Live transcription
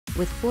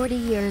With 40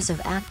 years of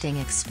acting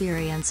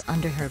experience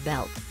under her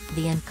belt,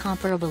 the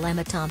incomparable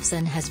Emma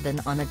Thompson has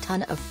been on a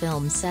ton of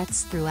film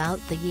sets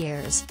throughout the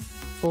years.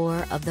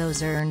 4 of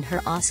those earned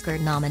her Oscar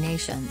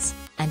nominations,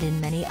 and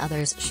in many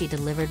others she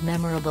delivered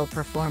memorable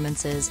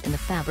performances in the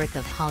fabric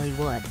of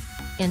Hollywood.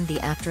 In the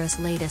actress'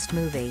 latest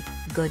movie,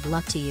 Good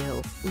Luck to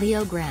You,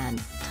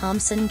 Grande,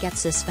 Thompson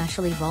gets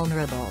especially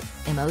vulnerable,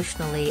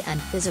 emotionally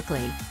and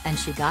physically, and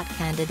she got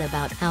candid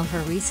about how her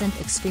recent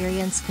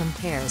experience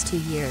compares to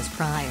years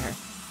prior.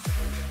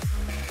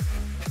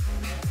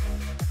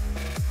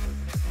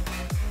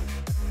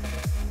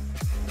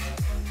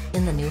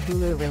 In the new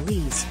Hulu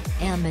release,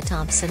 Emma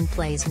Thompson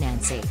plays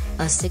Nancy,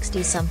 a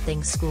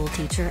 60-something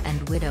schoolteacher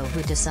and widow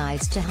who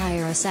decides to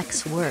hire a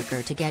sex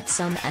worker to get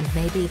some and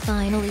maybe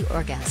finally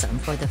orgasm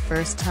for the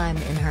first time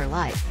in her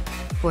life.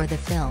 For the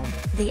film,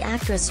 the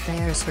actress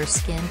bares her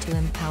skin to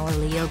empower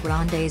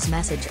Grande's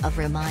message of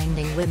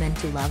reminding women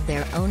to love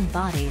their own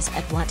bodies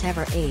at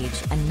whatever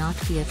age and not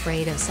be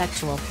afraid of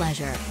sexual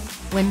pleasure.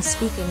 When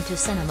speaking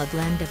to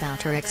Grande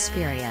about her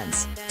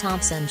experience,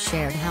 Thompson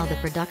shared how the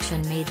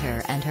production made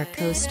her and her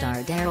co-star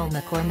Daryl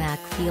McCormack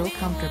feel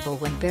comfortable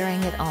when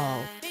bearing it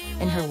all.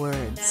 In her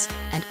words,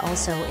 and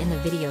also in the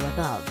video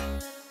above.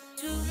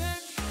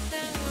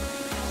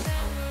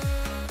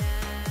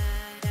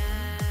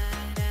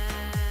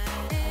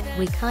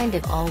 We kind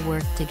of all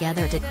worked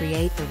together to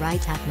create the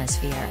right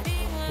atmosphere.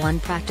 One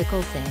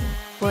practical thing,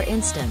 for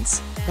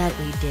instance, that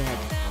we did,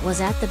 was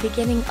at the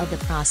beginning of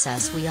the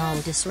process we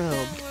all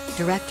disrobed,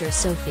 director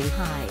Sophie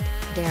Hyde,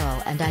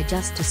 Daryl and I,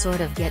 just to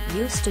sort of get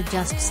used to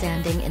just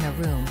standing in a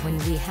room when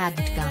we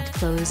hadn't got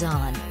clothes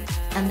on.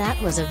 And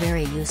that was a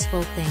very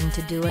useful thing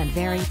to do and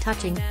very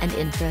touching and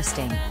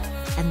interesting.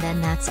 And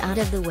then that's out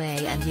of the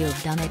way and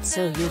you've done it,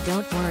 so you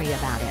don't worry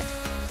about it.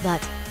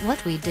 But,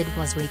 what we did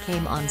was we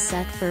came on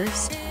set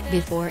first,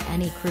 before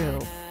any crew,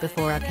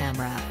 before a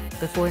camera,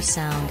 before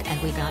sound, and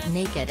we got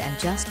naked and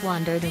just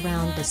wandered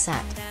around the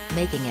set,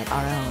 making it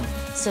our own,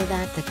 so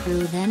that the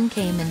crew then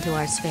came into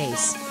our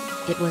space.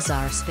 It was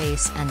our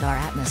space and our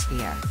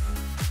atmosphere.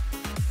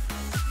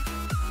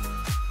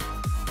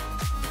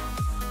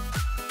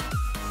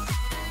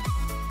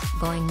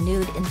 Going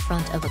nude in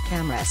front of a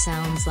camera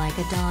sounds like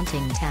a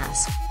daunting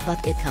task,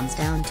 but it comes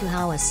down to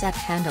how a set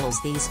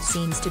handles these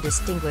scenes to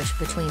distinguish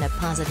between a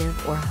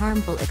positive or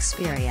harmful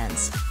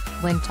experience.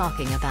 When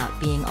talking about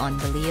being on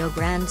the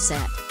Grande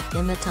set,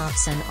 Emma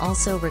Thompson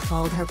also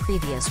recalled her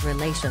previous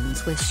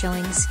relations with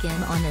showing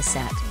skin on a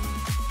set.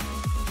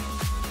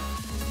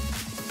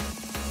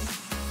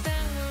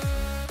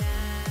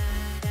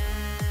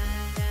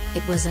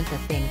 It wasn't a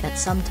thing that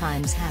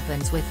sometimes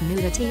happens with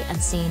nudity and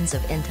scenes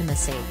of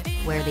intimacy,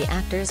 where the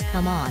actors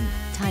come on,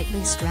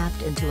 tightly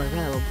strapped into a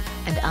robe,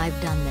 and I've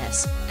done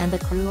this, and the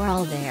crew are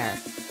all there.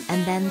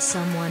 And then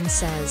someone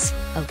says,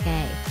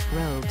 okay,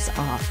 robes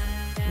off.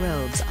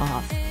 Robes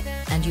off.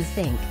 And you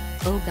think,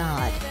 oh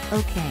god,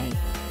 okay.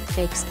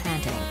 Fakes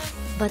panting.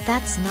 But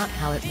that's not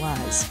how it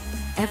was.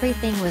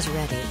 Everything was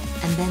ready,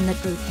 and then the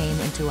crew came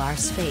into our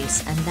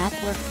space and that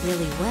worked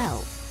really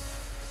well.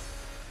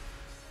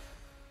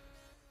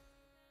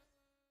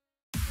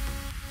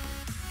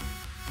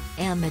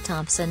 Emma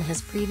Thompson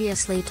has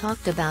previously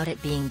talked about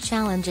it being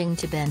challenging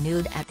to be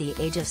nude at the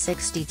age of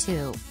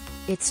 62.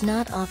 It's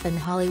not often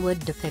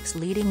Hollywood depicts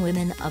leading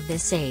women of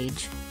this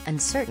age,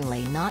 and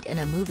certainly not in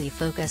a movie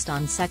focused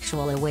on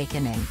sexual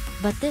awakening,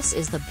 but this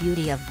is the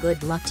beauty of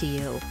Good Luck to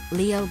You,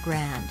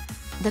 Grande.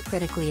 The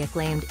critically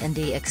acclaimed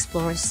indie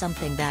explores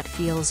something that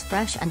feels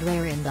fresh and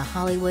rare in the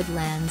Hollywood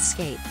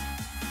landscape.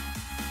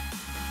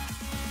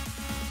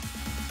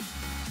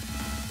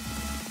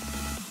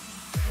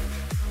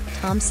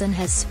 Thompson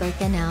has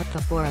spoken out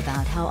before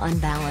about how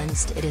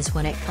unbalanced it is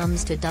when it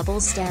comes to double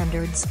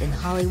standards in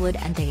Hollywood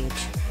and age.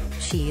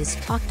 She's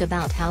talked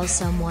about how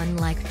someone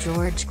like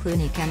George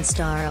Clooney can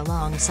star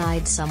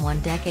alongside someone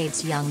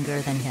decades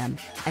younger than him,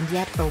 and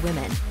yet for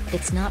women,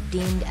 it's not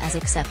deemed as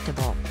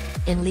acceptable.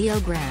 In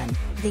Grande,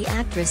 the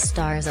actress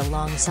stars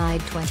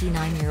alongside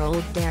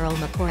 29-year-old Daryl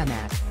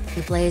McCormack,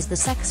 who plays the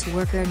sex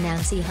worker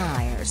Nancy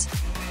hires.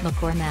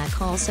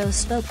 McCormack also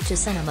spoke to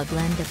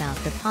Grande about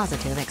the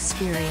positive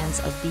experience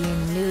of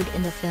being nude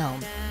in the film.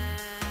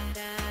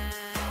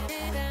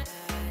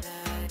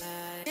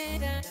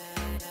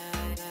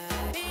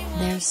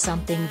 There's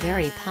something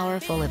very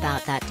powerful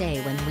about that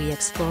day when we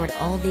explored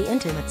all the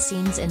intimate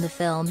scenes in the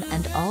film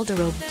and all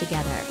robed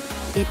together.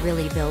 It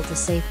really built a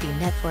safety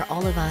net for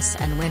all of us,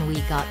 and when we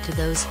got to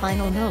those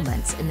final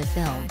moments in the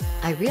film,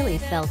 I really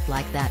felt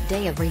like that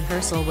day of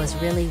rehearsal was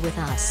really with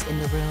us in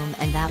the room,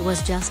 and that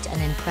was just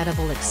an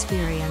incredible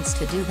experience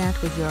to do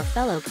that with your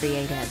fellow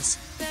creatives.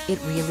 It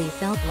really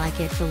felt like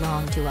it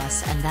belonged to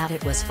us and that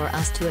it was for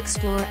us to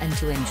explore and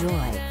to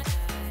enjoy.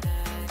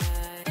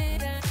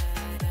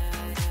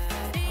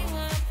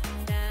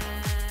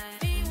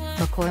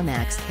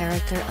 McCormack's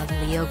character of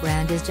Leo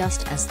Grande is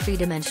just as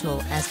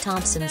three-dimensional as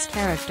Thompson's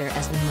character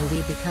as the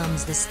movie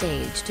becomes the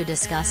stage to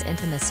discuss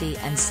intimacy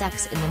and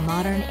sex in the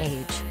modern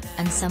age,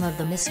 and some of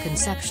the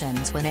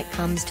misconceptions when it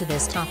comes to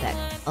this topic,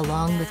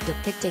 along with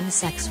depicting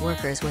sex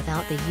workers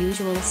without the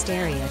usual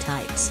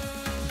stereotypes.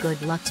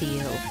 Good luck to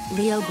you.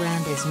 Leo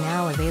Grande is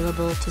now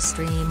available to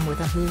stream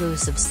with a Hulu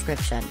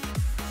subscription.